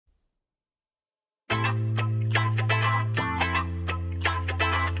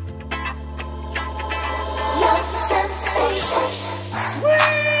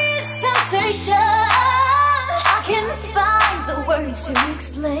Sweet sensation. I can't find the words to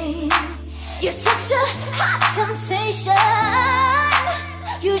explain. You're such a hot temptation.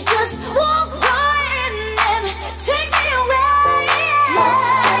 You just walk right in and take me away.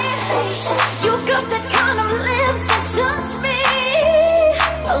 You got the kind of lips that touch me.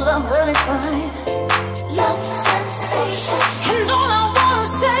 I love really fine. Love sensation. And all I wanna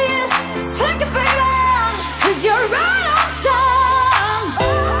say is take it, baby, 'cause you're right on time.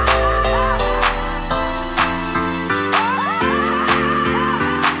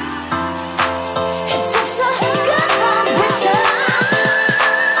 It's such a good vibration.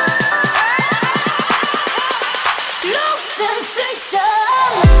 Love sensation.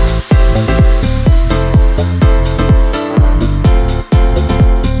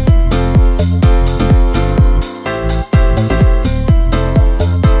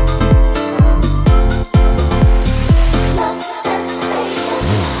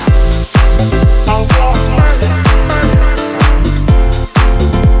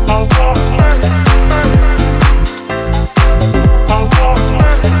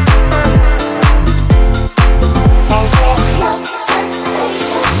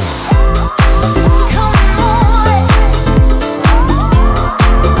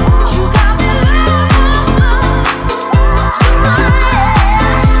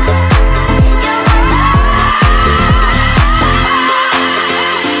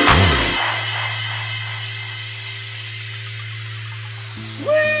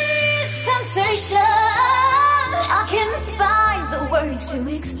 I can't find the words to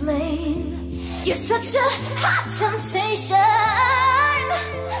explain. You're such a hot temptation.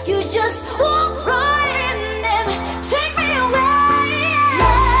 You just walk right